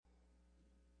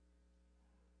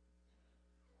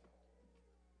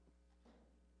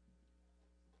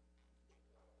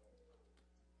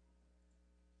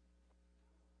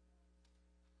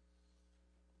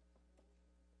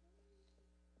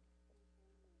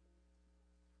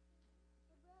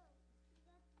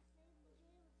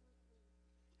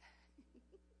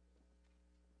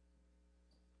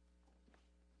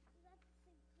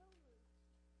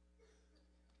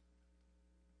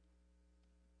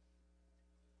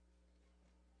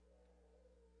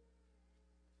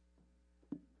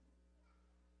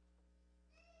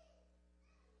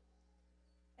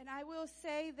And I will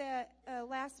say that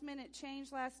last minute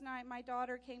change last night, my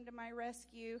daughter came to my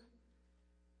rescue,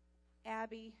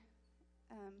 Abby.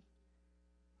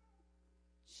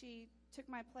 She took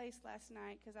my place last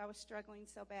night because I was struggling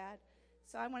so bad.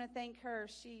 So I want to thank her.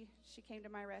 She came to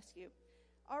my rescue.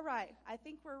 All right, I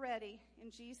think we're ready.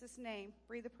 In Jesus' name,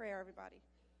 breathe a prayer, everybody.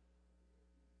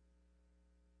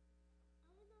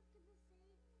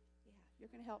 Yeah, you're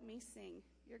going to help me sing.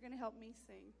 You're going to help me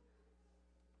sing.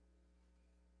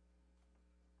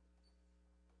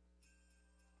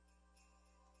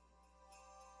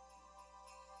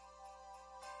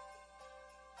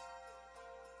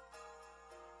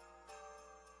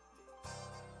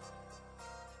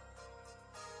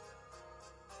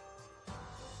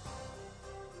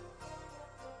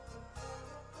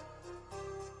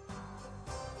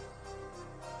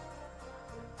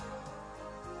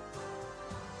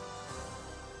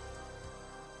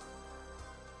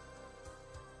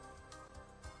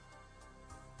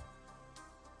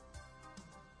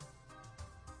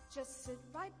 Just sit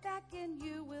right back and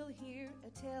you will hear a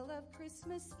tale of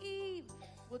Christmas Eve.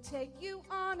 We'll take you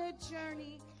on a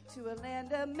journey to a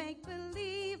land of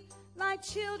make-believe. Like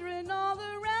children all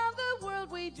around the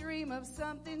world, we dream of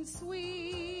something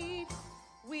sweet.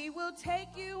 We will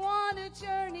take you on a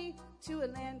journey to a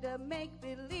land of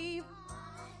make-believe.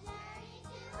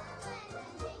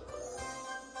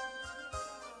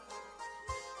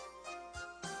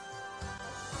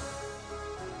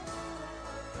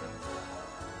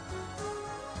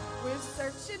 We're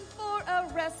searching for a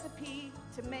recipe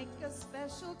to make a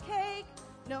special cake.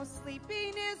 No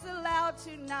sleeping is allowed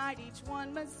tonight, each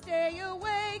one must stay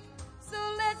awake. So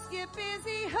let's get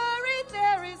busy, hurry,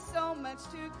 there is so much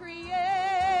to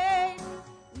create.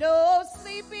 No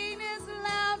sleeping is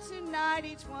allowed tonight,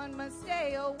 each one must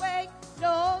stay awake.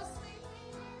 No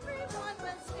sleeping, everyone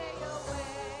must stay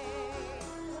awake.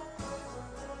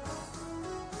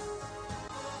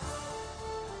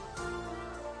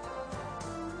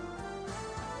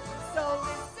 So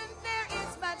listen, there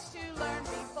is much to learn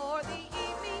before the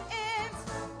evening ends.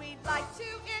 We'd like to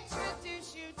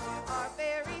introduce you to our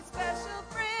very special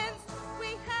friends.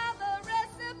 We have a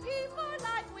recipe for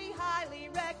life we highly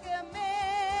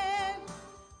recommend.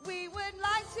 We would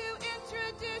like to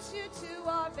introduce you to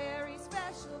our very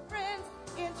special friends.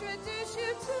 Introduce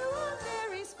you to our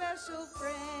very special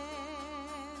friends.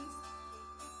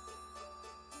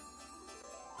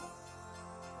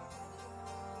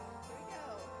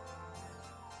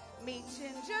 Meet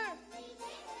Ginger.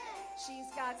 She's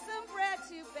got some bread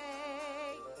to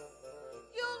bake.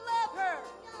 You'll love her.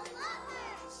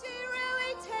 She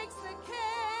really takes the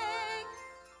cake.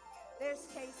 There's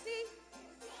Casey.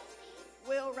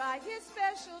 We'll ride his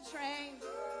special train.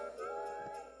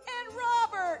 And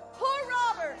Robert, poor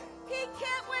Robert, he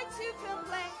can't wait to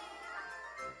complain.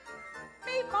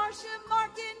 Meet Marcia,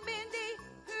 Mark, and Mindy,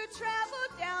 who travel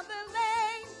down the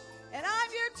lane. And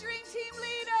I'm your dream team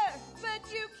leader, but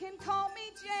you can call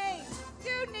me Jane.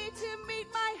 You need to meet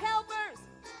my helpers.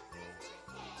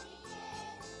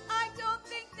 I don't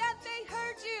think that they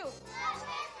heard you.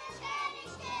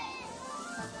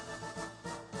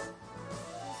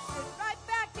 Sit right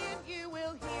back and you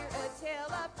will hear a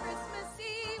tale of Christmas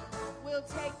Eve. We'll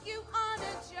take you on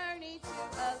a journey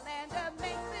to a land of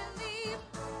make-believe.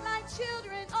 Like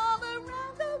children all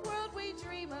around the world, we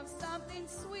dream of something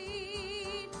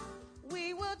sweet.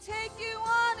 We will take you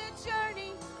on a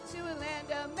journey to a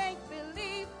land of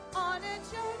make-believe. On a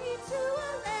journey to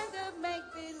a land of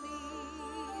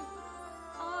make-believe.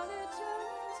 On a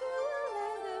journey to a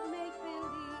land of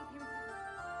make-believe.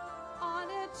 On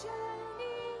a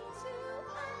journey to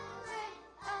a land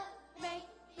of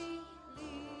make-believe.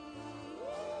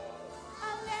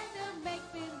 A land of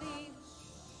make-believe.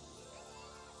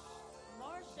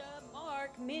 Marcia,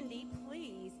 Mark, Mindy,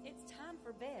 please, it's time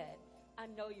for bed. I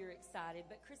know you're excited,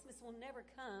 but Christmas will never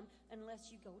come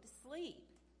unless you go to sleep.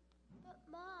 But,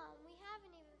 Mom, we haven't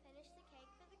even finished the cake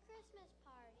for the Christmas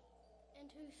party.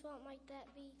 And whose fault might that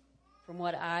be? From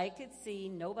what I could see,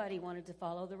 nobody wanted to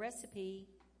follow the recipe.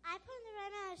 I put in the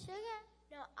right amount of sugar.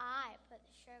 No, I put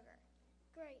the sugar.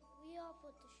 Great, we all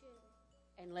put the sugar.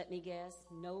 And let me guess,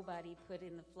 nobody put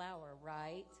in the flour,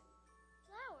 right?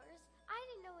 Flowers? I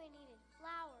didn't know we needed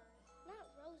flowers. Not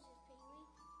roses, Pee-wee.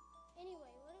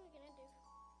 Anyway, what are we going to do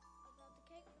about the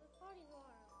cake for the party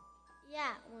tomorrow?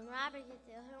 Yeah, when Robert gets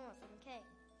here, he'll want some cake.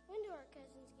 When do our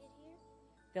cousins get here?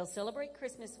 They'll celebrate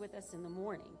Christmas with us in the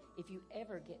morning. If you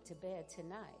ever get to bed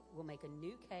tonight, we'll make a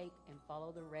new cake and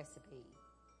follow the recipe.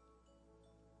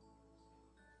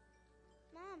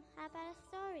 Mom, how about a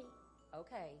story?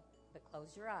 Okay, but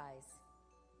close your eyes.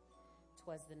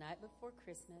 'Twas the night before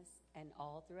Christmas, and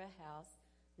all through a house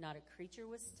Not a creature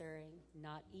was stirring,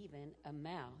 not even a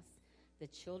mouse. The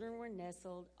children were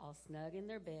nestled all snug in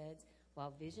their beds,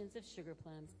 while visions of sugar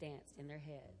plums danced in their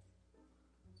heads.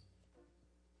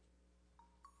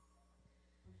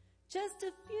 Just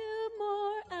a few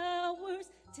more hours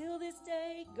till this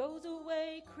day goes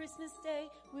away. Christmas Day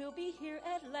will be here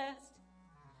at last.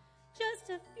 Just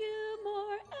a few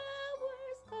more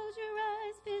hours. Close your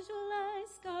eyes, visualize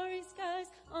starry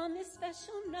skies on this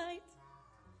special night.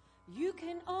 You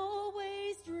can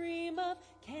always dream of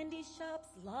candy shops,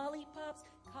 lollipops,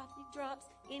 coffee drops,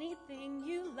 anything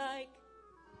you like.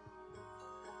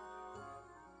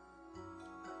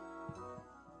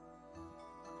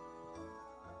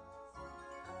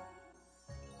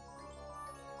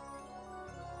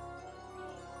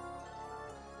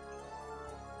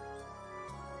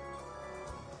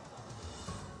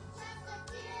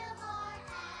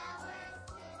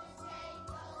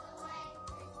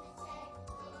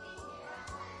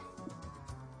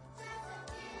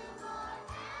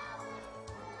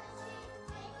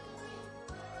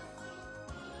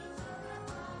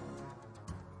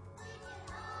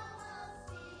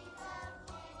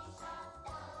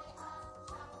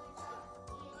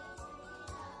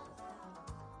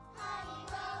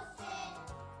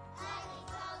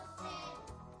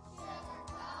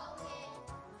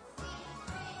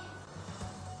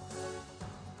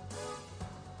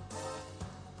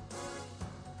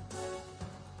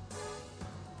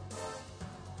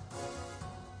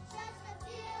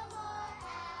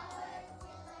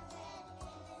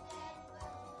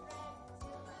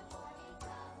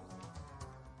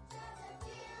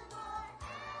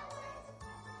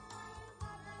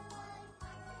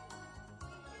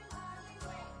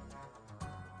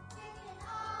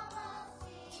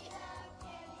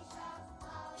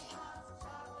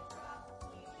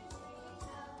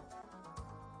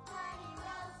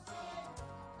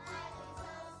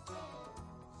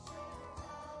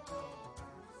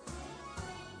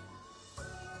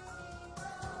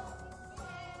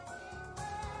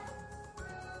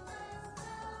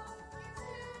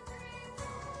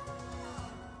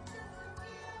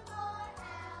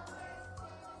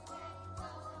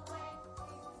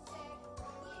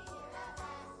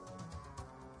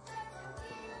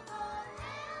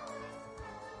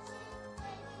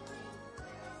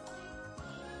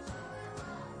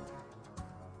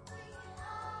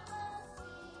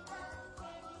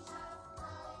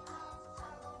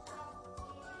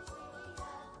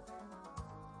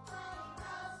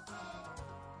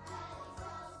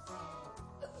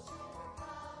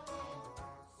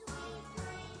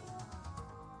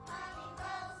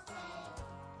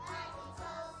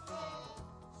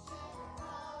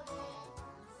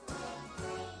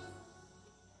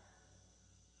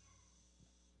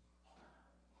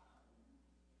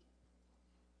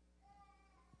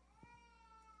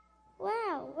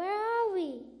 Wow, where are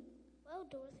we? Well,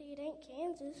 Dorothy, it ain't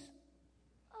Kansas.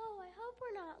 Oh, I hope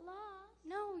we're not lost.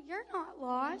 No, you're not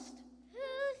lost. Who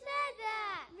said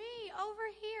that? Me, over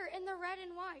here in the red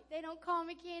and white. They don't call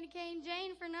me Candy Cane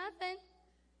Jane for nothing.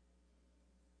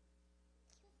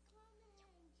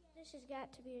 This has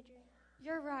got to be a dream.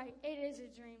 You're right, it is a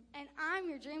dream. And I'm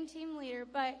your dream team leader,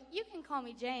 but you can call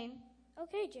me Jane.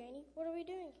 Okay, Janie, what are we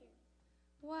doing here?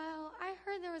 Well, I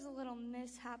heard there was a little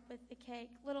mishap with the cake.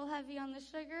 Little heavy on the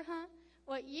sugar, huh?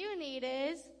 What you need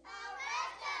is... A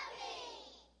recipe!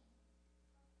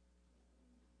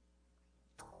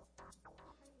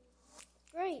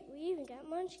 Great, we even got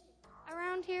munchkins.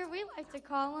 Around here, we like to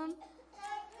call them... The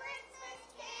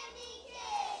Christmas Candy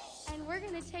Cake! And we're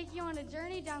going to take you on a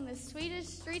journey down the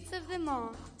sweetest streets of them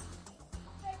all.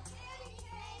 The Candy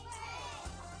Cake!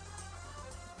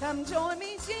 Come join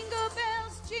me, jingle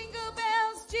bells,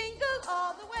 jingle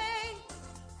all the way.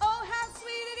 Oh, how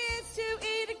sweet it is to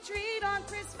eat a treat on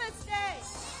Christmas Day.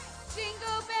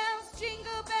 Jingle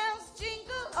bells,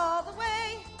 jingle all the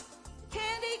way.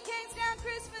 Candy canes down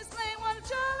Christmas Lane, what a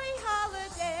jolly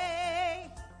holiday.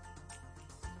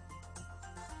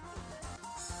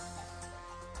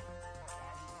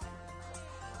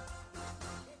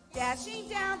 Dashing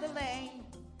down the lane,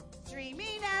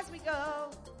 dreaming as we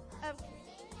go of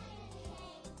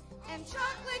and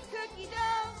chocolate cookie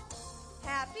dough,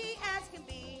 happy as can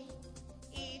be,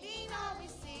 eating all we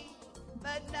see,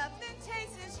 but nothing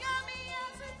tastes as yummy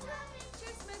as a coming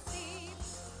Christmas Eve.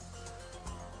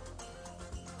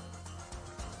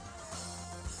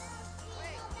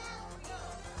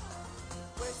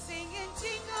 We're singing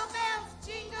jingle bells,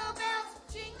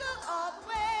 jingle all the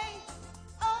way.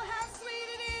 Oh, how sweet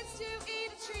it is to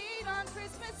eat a treat on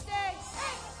Christmas Day.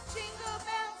 Hey, jingle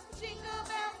bells,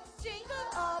 jingle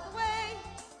all the way.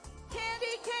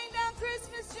 Candy came down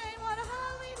Christmas Day, what a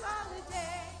holly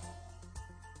holiday.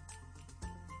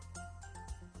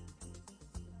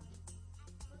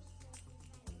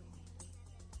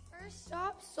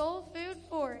 Soul Food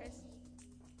Forest.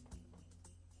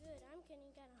 Good, I'm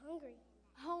getting kind of hungry.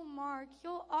 Oh, Mark,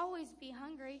 you'll always be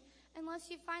hungry unless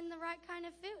you find the right kind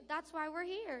of food. That's why we're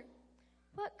here.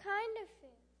 What kind of food?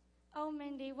 Oh,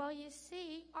 Mindy, well, you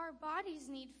see, our bodies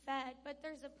need fed, but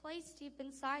there's a place deep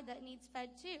inside that needs fed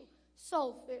too.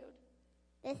 Soul food.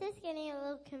 This is getting a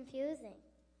little confusing.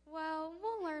 Well,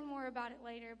 we'll learn more about it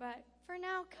later, but for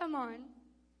now, come on.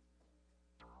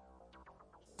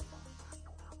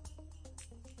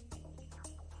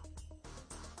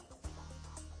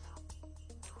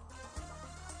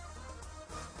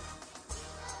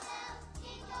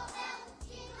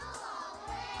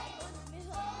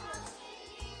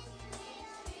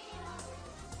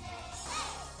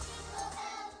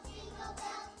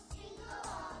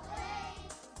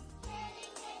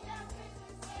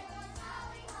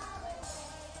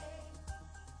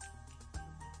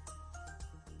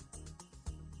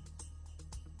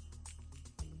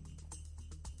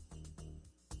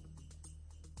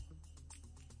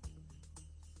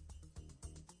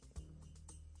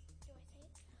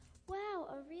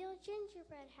 Wow, a real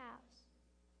gingerbread house.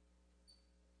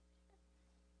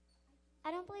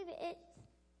 I don't believe it. It's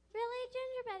really a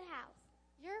gingerbread house.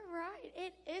 You're right.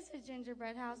 It is a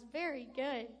gingerbread house. Very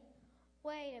good.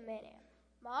 Wait a minute.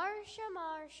 Marcia,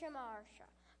 Marcia, Marcia.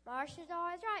 Marcia's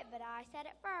always right, but I said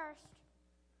it first.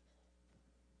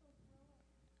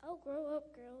 Oh, grow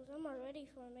up, girls. I'm not ready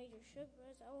for a major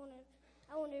sugar.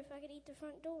 I wonder if I could eat the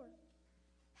front door.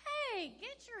 Hey,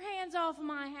 get your hands off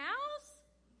my house.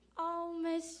 Oh,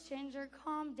 Miss Ginger,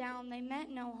 calm down. They meant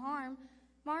no harm.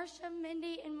 Marcia,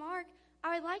 Mindy, and Mark,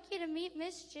 I would like you to meet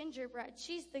Miss Gingerbread.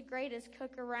 She's the greatest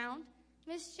cook around.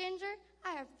 Miss Ginger,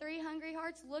 I have 3 hungry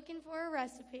hearts looking for a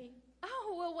recipe.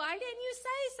 Oh, well, why didn't you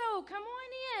say so? Come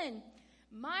on in.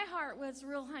 My heart was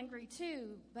real hungry,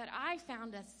 too, but I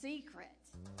found a secret.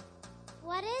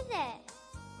 What is it?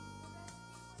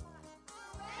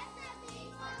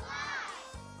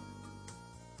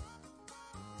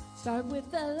 Start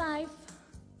with a life,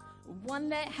 one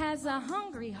that has a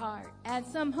hungry heart. Add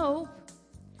some hope.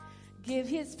 Give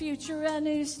his future a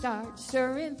new start.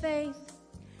 Stir in faith.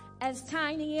 As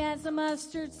tiny as a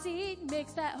mustard seed,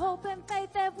 mix that hope and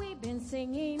faith that we've been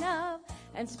singing of,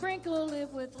 and sprinkle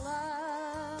it with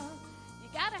love. You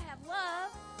gotta have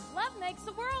love. Love makes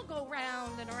the world go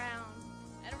round and around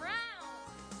and around.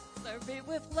 Serve it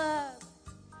with love.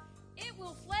 It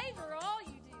will flavor all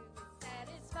you do. It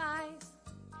satisfies.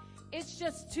 It's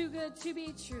just too good to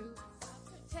be true.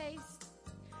 Taste.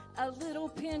 A little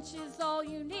pinch is all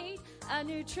you need. A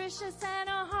nutritious and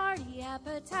a hearty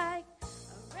appetite.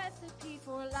 A recipe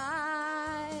for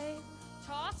life.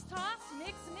 Toss, toss,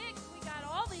 mix, mix. We got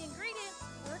all the ingredients.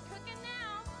 We're cooking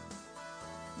now.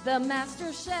 The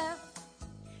master chef,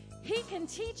 he can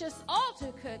teach us all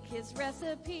to cook his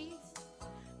recipes.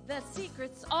 The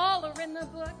secrets all are in the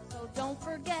book, so don't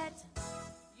forget.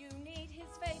 You need his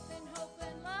faith and hope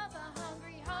and love. A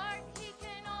hungry heart he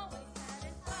can always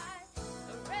satisfy.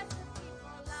 The recipe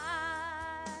for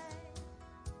life.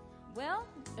 Well,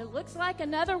 it looks like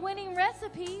another winning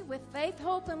recipe with faith,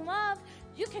 hope, and love.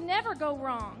 You can never go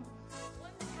wrong.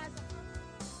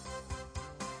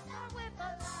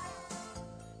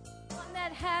 One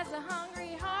that has a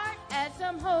hungry heart, add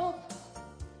some hope.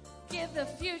 Give the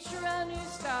future a new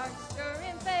start. Stir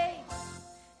in faith.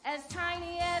 As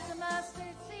tiny as a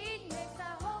mustard seed, mix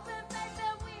the hope and faith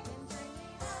that we've been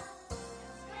dreaming of.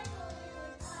 Sprinkle it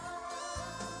with love.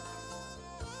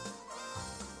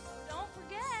 Don't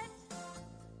forget,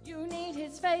 you need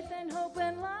his faith and hope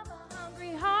and love. A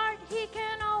hungry heart he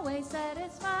can always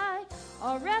satisfy.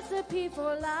 A recipe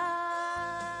for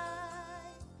life.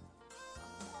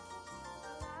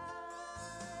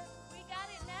 We got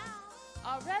it now.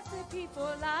 A recipe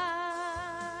for life.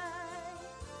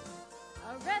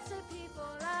 A recipe for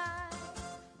life.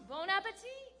 Bon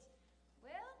appetit.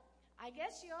 Well, I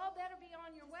guess you all better be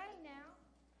on your way now.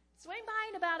 Swing by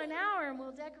in about an hour and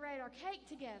we'll decorate our cake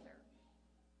together.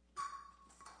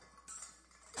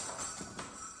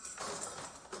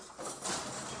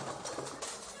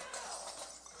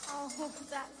 Oh,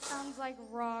 that sounds like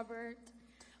Robert.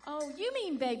 Oh, you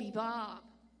mean Baby Bob.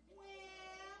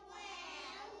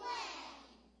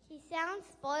 He sounds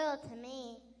spoiled to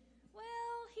me. Well,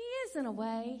 he is in a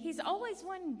way. He's always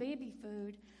wanting baby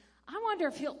food. I wonder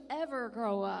if he'll ever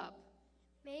grow up.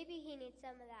 Maybe he needs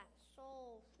some of that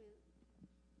soul food.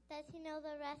 Does he know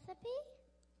the recipe?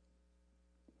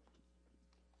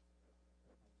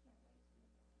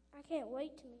 I can't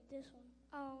wait to meet this one.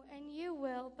 Oh, and you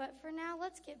will, but for now,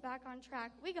 let's get back on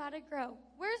track. We gotta grow.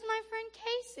 Where's my friend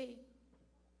Casey?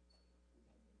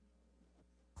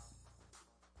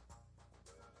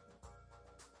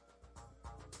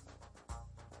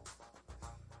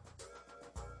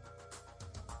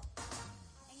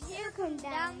 here come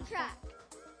down the track.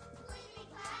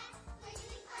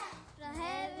 The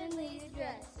heavenly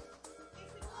address.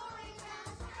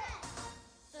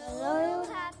 The loyal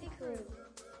happy crew.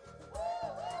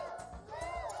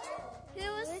 Who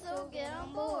will still get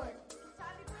on board?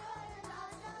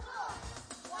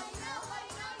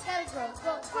 Gotta grow,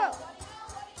 grow, grow.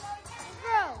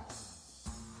 Grow.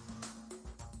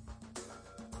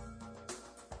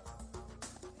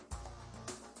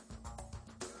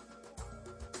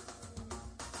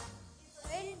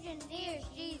 Ladies and dears,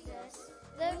 Jesus,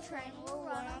 the train will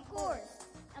run on course,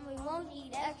 and we won't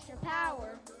need extra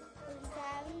power.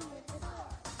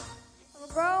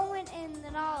 We're growing in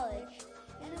the knowledge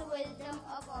and the wisdom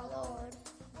of our Lord.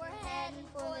 We're heading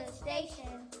for the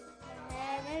station, where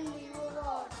heaven we will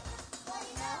Lord.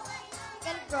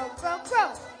 Gotta grow, grow,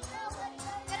 grow.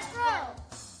 Gotta grow.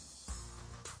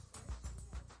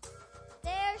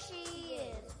 There she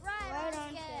is, right on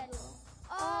schedule.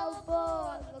 All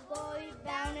aboard the glory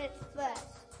bound express.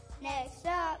 Next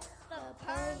up, the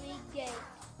pearly gate.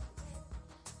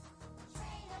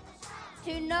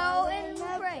 To know and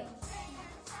praise,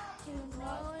 to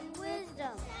know in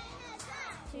wisdom,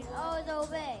 to always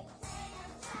obey,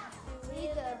 to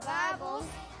read the Bible,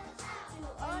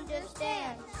 to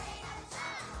understand,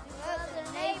 to love the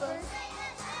neighbors,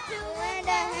 to lend a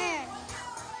hand.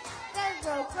 Gotta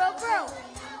grow, grow, grow.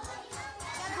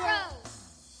 Gotta grow.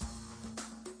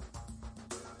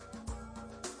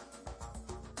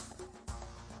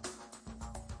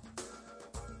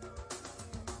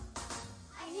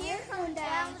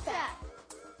 Down the track.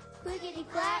 Clickety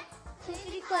clack,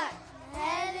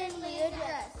 heavenly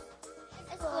address.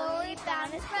 It's glory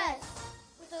bound express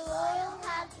with a loyal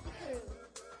hat to the crew.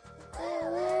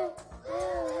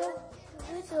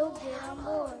 So get on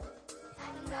board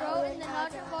and grow in the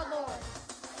knowledge of our Lord.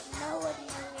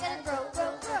 Gotta grow,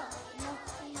 grow, grow.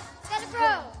 Gotta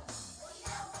grow.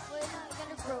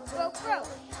 Gotta grow, grow, grow.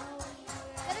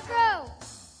 Gotta grow.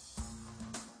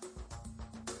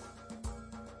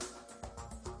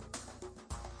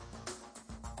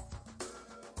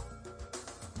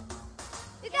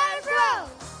 Gotta grow!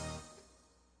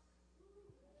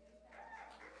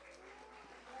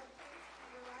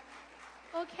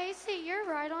 Well, Casey, you're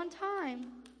right on time.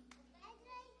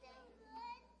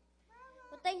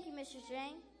 Well, thank you, Mr.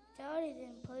 Jane. Charlie's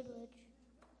in privilege.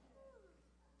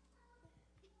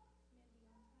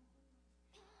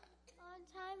 On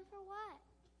time for what?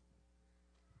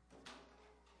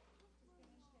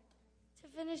 To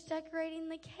finish decorating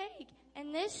the cake.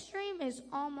 And this stream is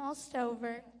almost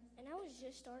over. And I was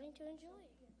just starting to enjoy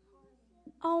it.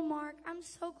 Oh, Mark, I'm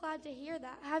so glad to hear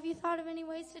that. Have you thought of any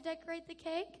ways to decorate the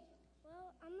cake?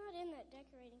 Well, I'm not in that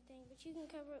decorating thing, but you can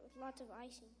cover it with lots of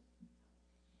icing.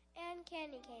 And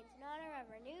candy canes in honor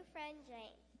of our new friend,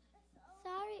 Jane.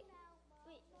 Sorry.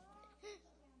 Wait.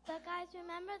 But guys,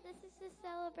 remember, this is to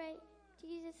celebrate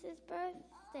Jesus'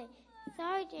 birthday.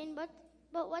 Sorry, Jane, but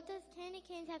what does candy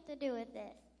canes have to do with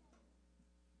this?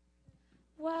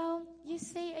 Well, you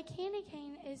see, a candy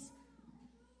cane is...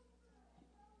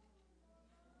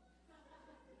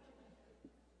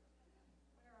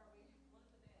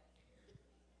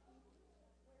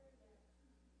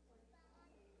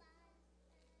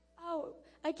 Oh,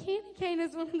 a candy cane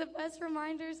is one of the best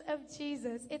reminders of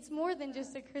Jesus. It's more than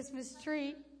just a Christmas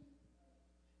tree.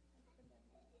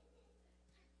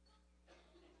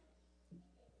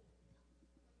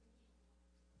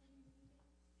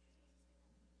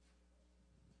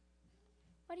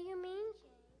 What do you mean,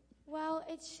 Jane? Well,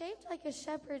 it's shaped like a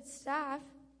shepherd's staff.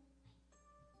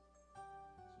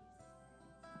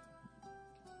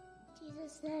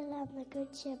 Jesus said, I'm the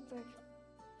good shepherd.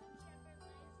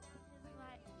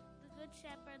 The good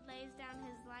shepherd lays down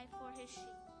his life for his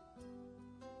sheep.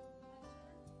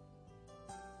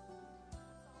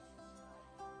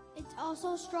 It's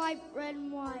also striped red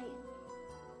and white.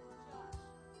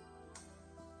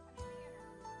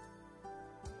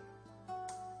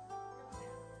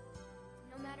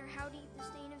 No matter how deep the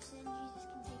stain of sin, Jesus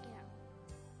can take it out.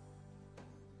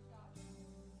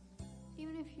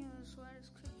 Even if you're as white as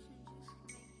crimson, Jesus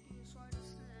can make you as white as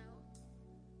snow.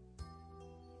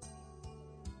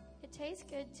 It tastes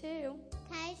good, too.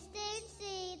 Taste and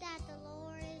see that the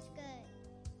Lord is good.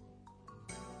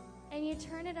 And you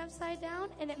turn it upside down,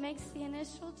 and it makes the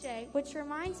initial J, which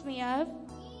reminds me of...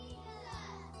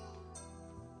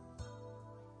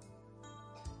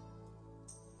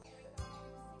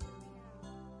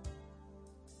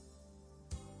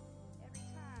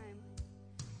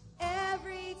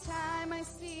 Every time I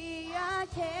see a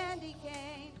candy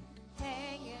cane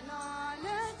hanging on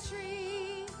a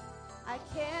tree, I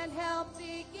can't help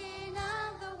thinking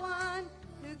of the one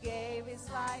who gave his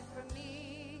life for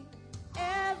me.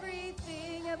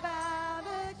 Everything about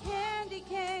a candy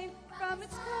cane, from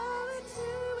its color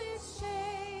to its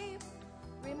shape,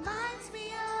 reminds me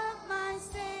of my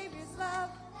Savior's love.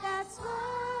 That's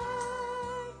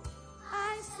why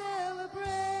I celebrate.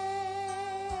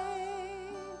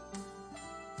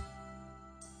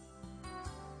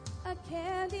 A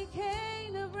candy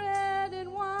cane of red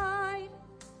and white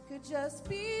could just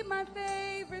be my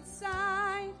favorite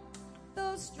sight.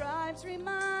 Those stripes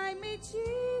remind me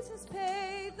Jesus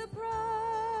paid the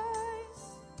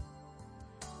price.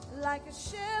 Like a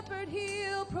shepherd,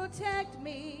 he'll protect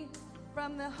me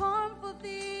from the harmful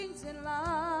things in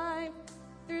life.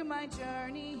 Through my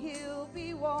journey, he'll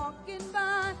be walking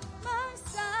by my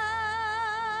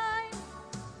side.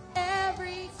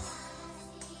 Every time I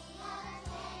see a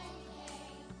candy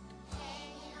cane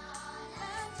hanging on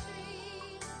a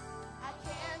tree, I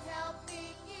can't help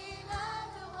thinking of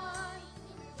the one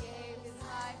who gave his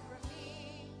life for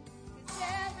me. 'Cause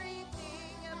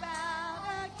everything about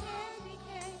a candy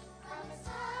cane, from its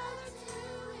color to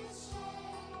its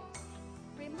shape,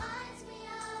 reminds me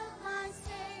of my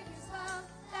Savior's love.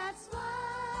 That's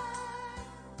why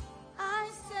I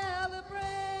celebrate.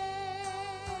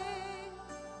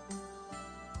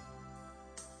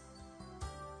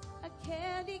 A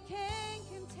candy cane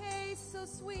can taste so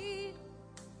sweet.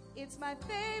 It's my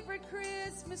favorite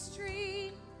Christmas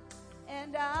treat.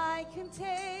 And I can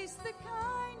taste the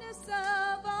kindness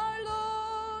of our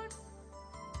Lord.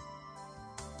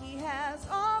 He has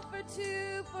offered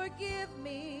to forgive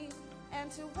me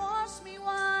and to wash me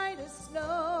white as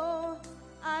snow.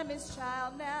 I'm his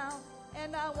child now,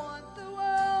 and I want the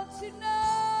world to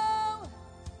know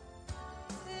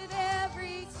that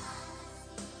every time I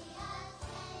see a candy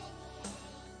cane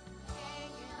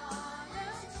hanging on a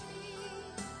tree,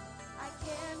 I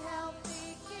can't help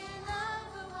thinking of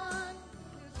the one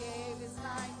who gave his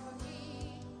life for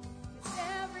me. 'Cause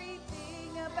everything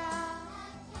about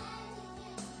that candy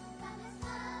cane, from its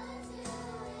color to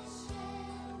its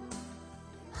shape,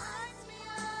 reminds me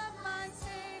of my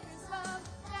Savior's love.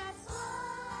 That's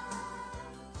why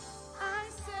I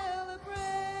celebrate.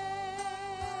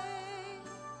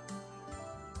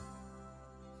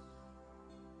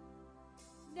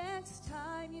 Next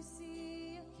time you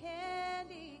see a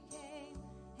candy cane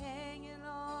hanging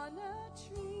on a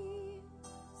tree,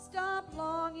 stop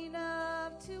long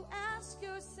enough to ask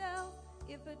yourself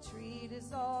if a treat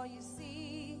is all you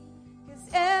see. 'Cause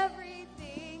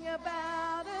everything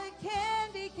about a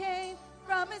candy cane,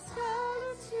 from its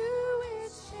color to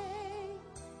its shape,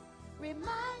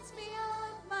 reminds me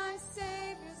of my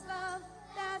Savior's love.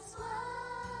 That's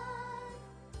why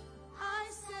I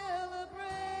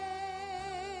celebrate.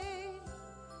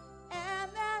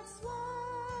 And that's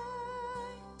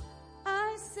why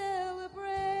I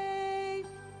celebrate.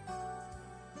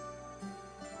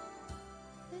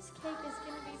 This cake is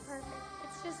going to be perfect.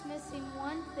 It's just missing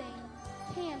one thing: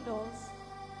 candles.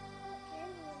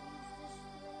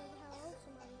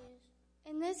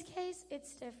 In this case,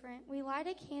 it's different. We light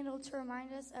a candle to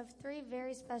remind us of three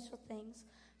very special things.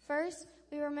 First,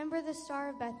 we remember the Star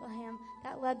of Bethlehem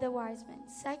that led the wise men.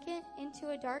 Second, into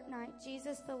a dark night,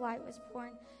 Jesus the light was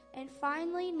born. And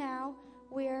finally, now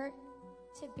we're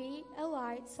to be a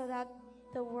light so that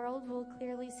the world will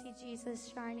clearly see Jesus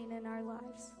shining in our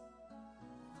lives.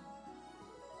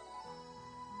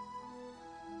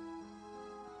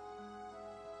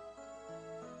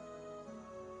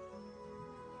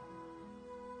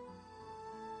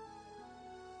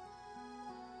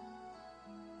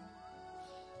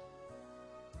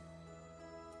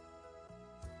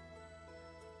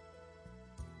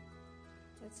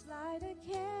 Let's light a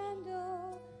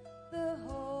candle the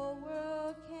whole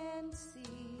world can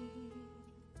see,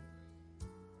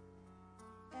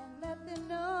 and let them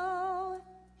know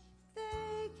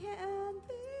they can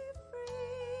be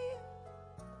free.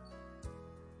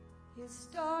 His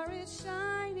star is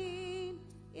shining,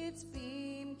 its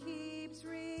beam keeps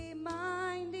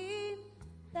reminding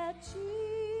that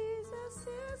Jesus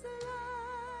is the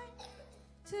light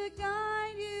to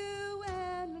guide you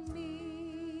and me.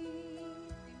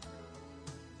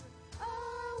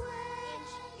 Away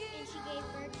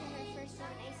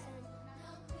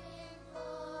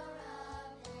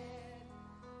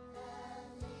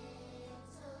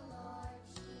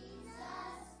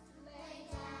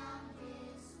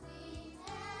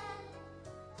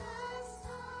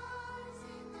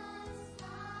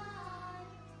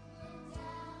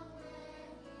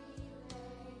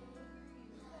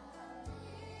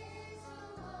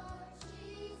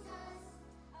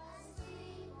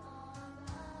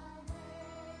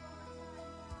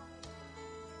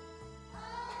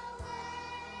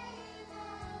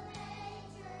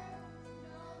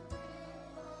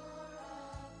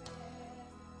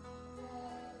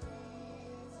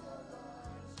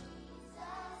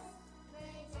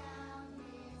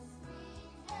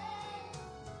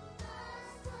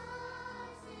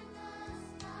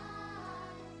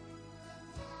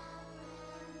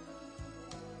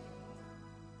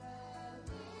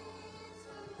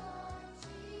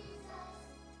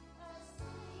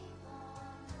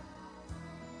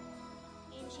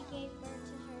she gave birth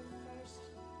to her first,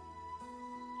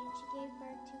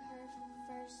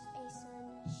 a son.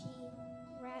 She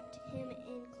wrapped him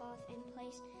in cloth and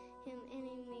placed him in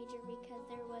a manger because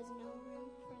there was no room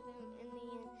for them in the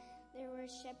inn. There were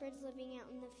shepherds living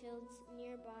out in the fields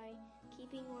nearby,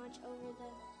 keeping watch over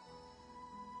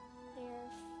their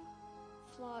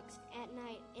flocks at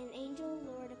night. An angel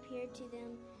Lord appeared to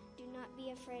them. Do not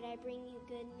be afraid, I bring you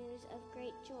good news of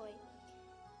great joy,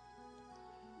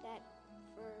 that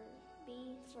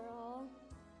be for all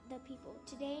the people.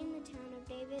 Today in the town of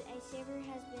David, a Savior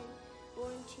has been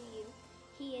born to you.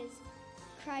 He is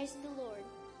Christ the Lord.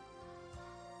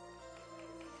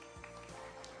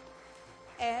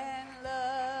 And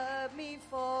love me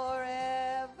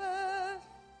forever,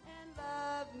 and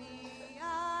love me,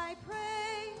 I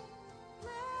pray.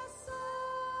 Bless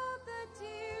all the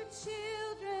dear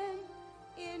children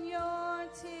in your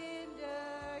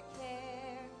tender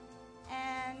care,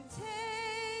 and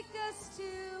take us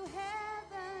to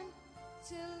heaven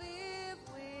to live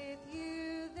with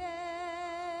you there.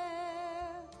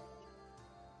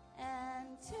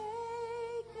 And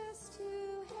take us to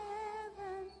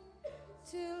heaven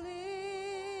to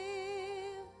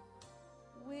live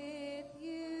with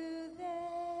you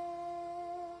there.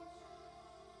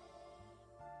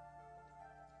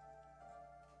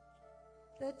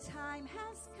 The time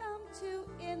has come to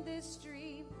end this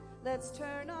dream. Let's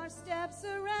turn our steps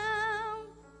around.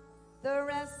 The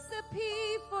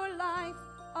recipe for life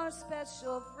our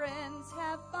special friends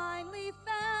have finally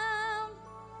found.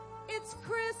 It's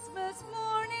Christmas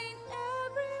morning,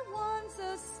 everyone's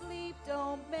asleep.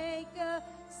 Don't make a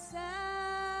sound.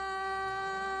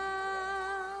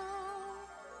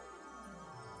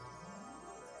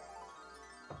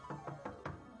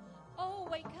 Oh,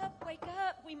 wake up, wake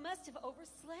up. We must have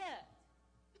overslept.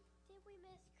 Did we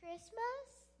miss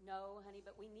Christmas? No, honey,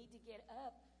 but we need to get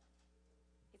up.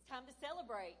 It's time to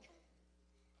celebrate.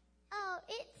 Oh,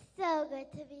 it's so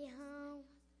good to be home.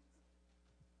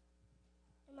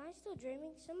 Am I still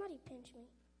dreaming? Somebody pinch me.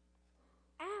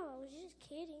 Ow, I was just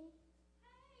kidding.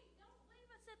 Hey, don't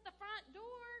leave us at the front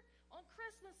door on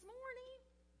Christmas morning.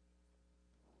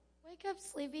 Wake up,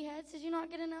 sleepyheads. Did you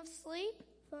not get enough sleep?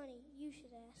 Funny, you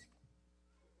should ask.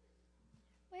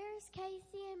 Where's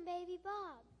Casey and baby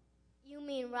Bob? You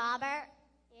mean Robert?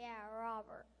 Yeah,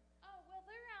 Robert. Oh, well,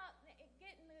 they're out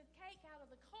getting the cake out of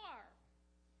the car.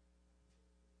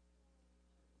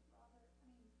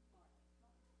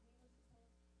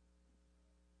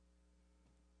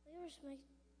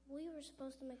 We were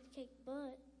supposed to make the cake,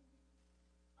 but...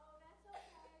 Oh, that's okay.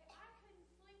 I couldn't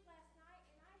sleep last night,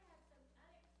 and I had some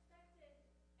unexpected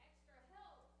extra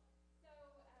help. So,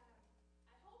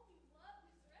 I hope you love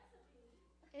this recipe.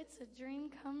 It's a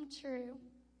dream come true.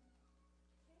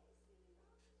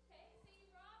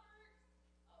 Casey, Robert.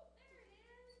 Oh, there it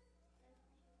is.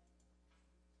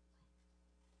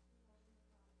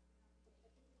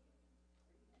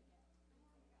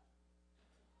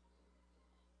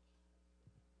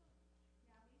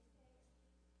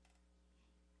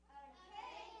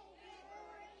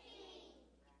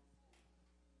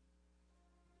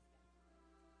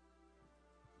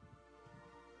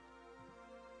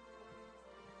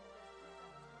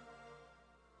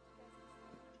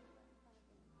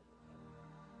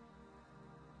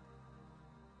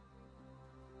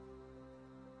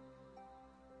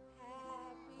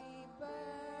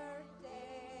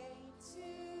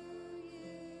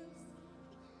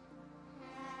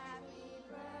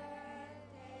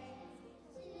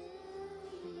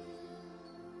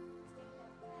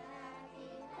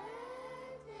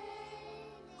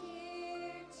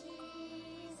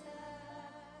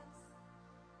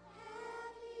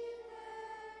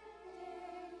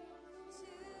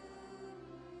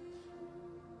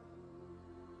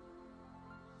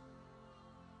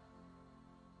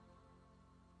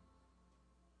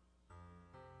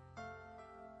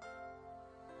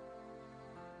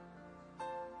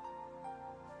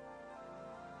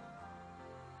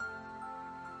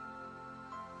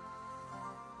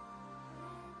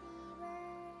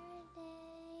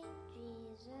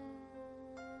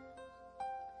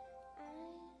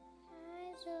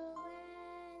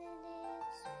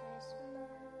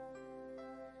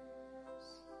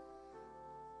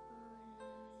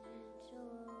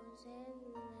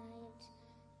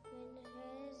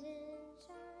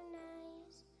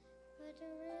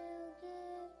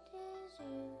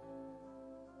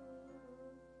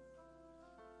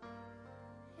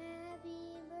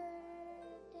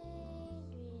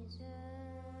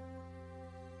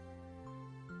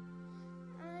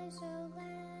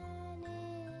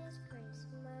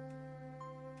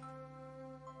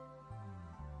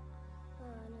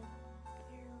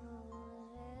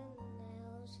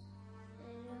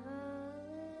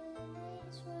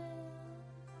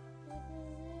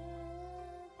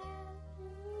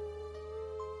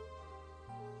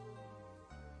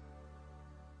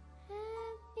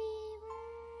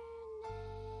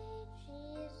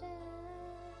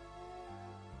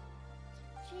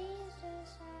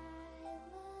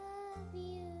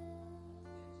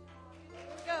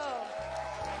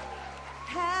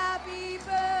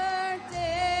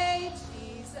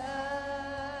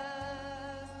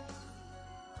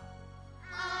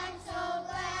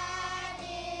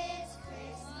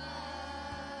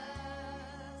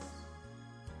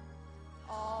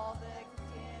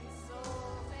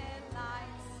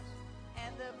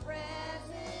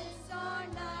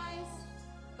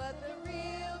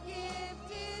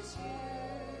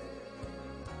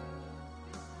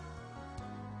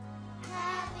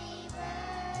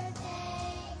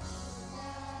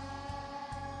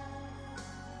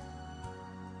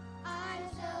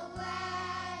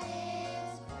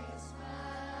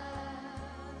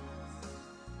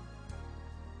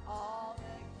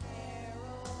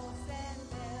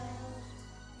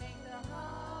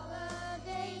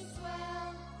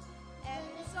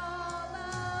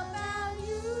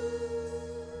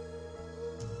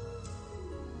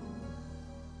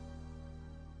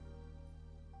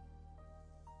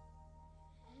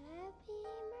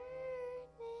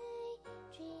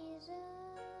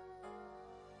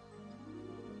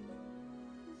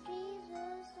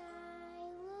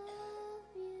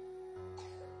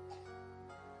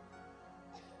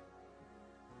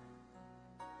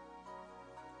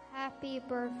 Happy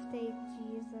birthday,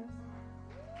 Jesus.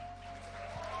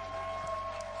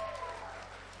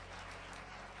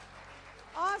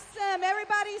 Awesome.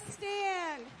 Everybody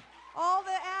stand. All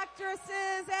the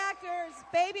actresses, actors.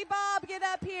 Baby Bob, get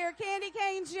up here. Candy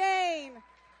Cane Jane.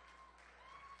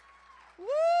 Woo!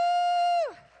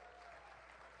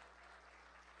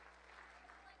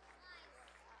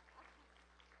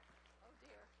 Oh,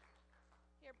 dear.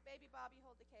 Here, Baby Bob, you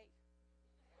hold the cake.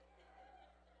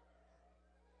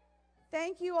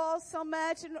 Thank you all so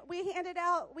much. And we handed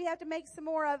out, we have to make some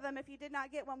more of them. If you did not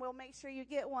get one, we'll make sure you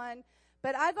get one.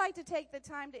 But I'd like to take the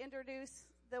time to introduce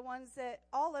the ones that,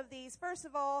 all of these. First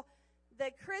of all,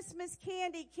 the Christmas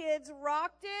Candy Kids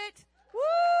rocked it. Woo!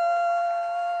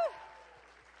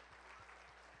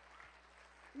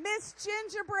 Miss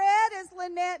Gingerbread is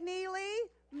Lynette Neely.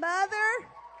 Mother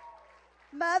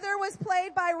was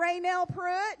played by Raynell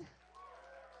Pruitt.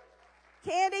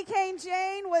 Candy Cane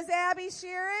Jane was Abby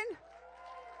Sheeran.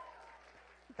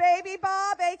 Baby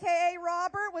Bob, a.k.a.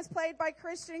 Robert, was played by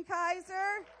Christian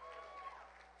Kaiser.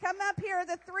 Come up here,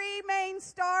 the three main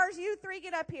stars. You three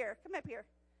get up here. Come up here.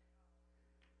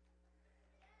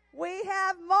 We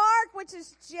have Mark, which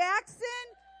is Jackson.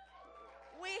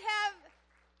 We have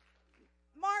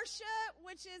Marcia,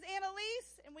 which is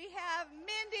Annalise. And we have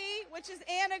Mindy, which is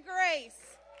Anna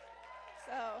Grace.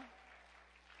 So,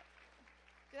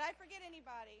 did I forget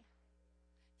anybody?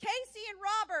 Casey and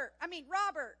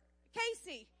Robert.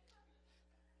 Casey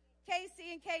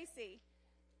and Casey.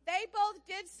 They both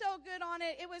did so good on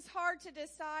it. It was hard to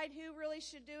decide who really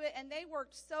should do it, and they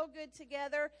worked so good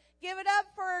together. Give it up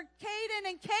for Caden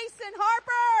and Kaysen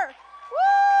Harper.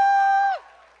 Woo!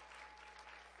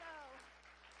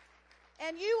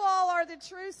 And you all are the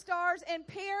true stars. And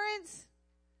parents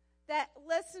that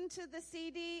listen to the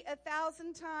CD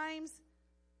 1,000 times,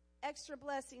 extra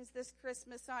blessings this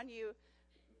Christmas on you.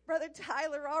 Brother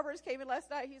Tyler Roberts came in last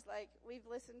night. He's like, we've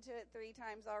listened to it 3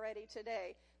 times already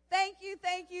today. Thank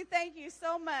you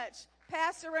so much.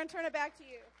 Pastor, we're going to turn it back to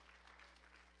you.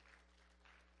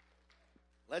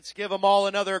 Let's give them all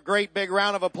another great big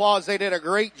round of applause. They did a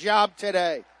great job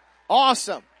today.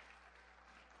 Awesome.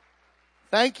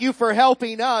 Thank you for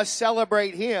helping us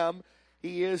celebrate him.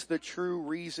 He is the true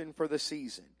reason for the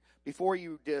season. Before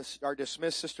you are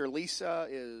dismissed, Sister Lisa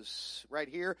is right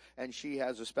here, and she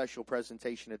has a special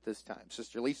presentation at this time.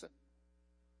 Sister Lisa.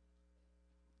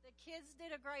 The kids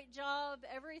did a great job.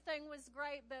 Everything was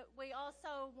great, but we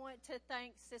also want to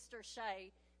thank Sister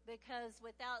Shay, because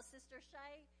without Sister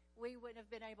Shay, we wouldn't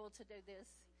have been able to do this.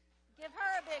 Give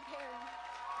her a big hand.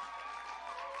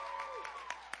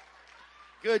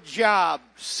 Good job,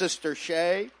 Sister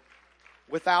Shay.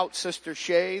 Without Sister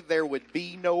Shay, there would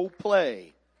be no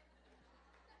play.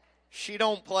 She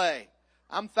don't play.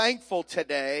 I'm thankful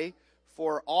today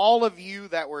for all of you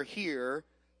that were here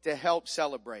to help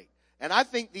celebrate. And I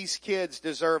think these kids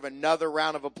deserve another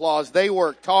round of applause. They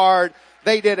worked hard.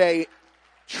 They did a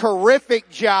terrific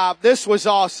job. This was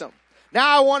awesome.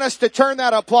 Now I want us to turn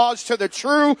that applause to the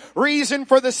true reason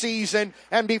for the season.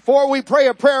 And before we pray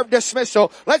a prayer of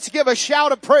dismissal, let's give a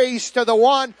shout of praise to the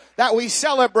one that we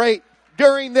celebrate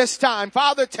during this time.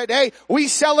 Father, today we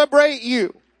celebrate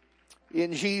you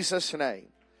in Jesus' name.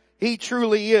 He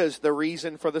truly is the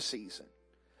reason for the season.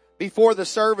 Before the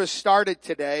service started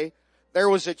today, there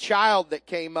was a child that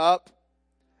came up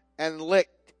and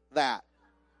licked that.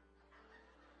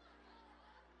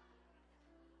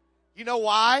 You know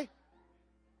why?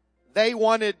 They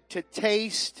wanted to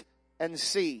taste and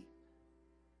see.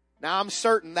 Now I'm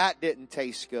certain that didn't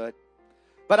taste good.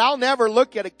 But I'll never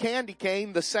look at a candy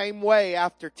cane the same way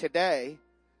after today.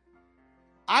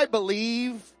 I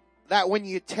believe that when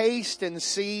you taste and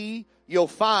see, you'll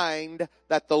find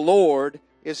that the Lord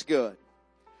is good.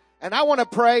 And I want to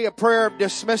pray a prayer of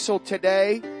dismissal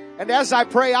today. And as I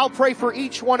pray, I'll pray for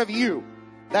each one of you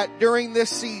that during this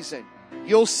season,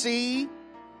 you'll see,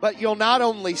 but you'll not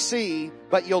only see,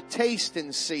 but you'll taste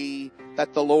and see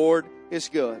that the Lord is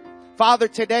good. Father,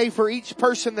 today for each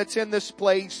person that's in this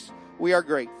place, we are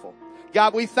grateful.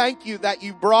 God, we thank you that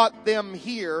you brought them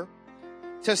here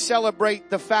to celebrate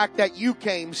the fact that you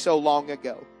came so long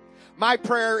ago. My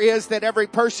prayer is that every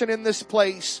person in this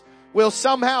place will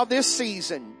somehow this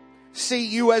season see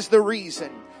you as the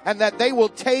reason, and that they will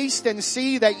taste and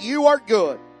see that you are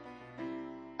good.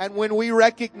 And when we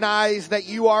recognize that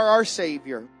you are our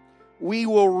Savior, we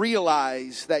will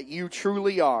realize that you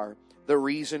truly are the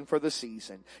reason for the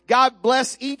season. God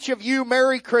bless each of you.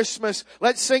 Merry Christmas.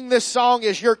 Let's sing this song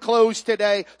as your close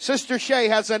today. Sister Shay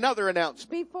has another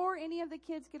announcement. Before any of the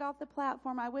kids get off the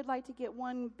platform, I would like to get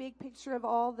one big picture of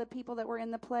all the people that were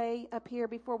in the play up here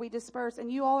before we disperse.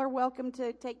 And you all are welcome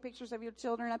to take pictures of your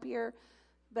children up here.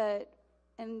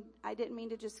 and I didn't mean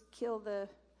to just kill the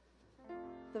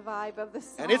vibe of the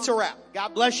song. And it's a wrap.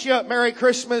 God bless you. Merry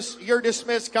Christmas. You're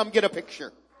dismissed. Come get a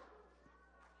picture.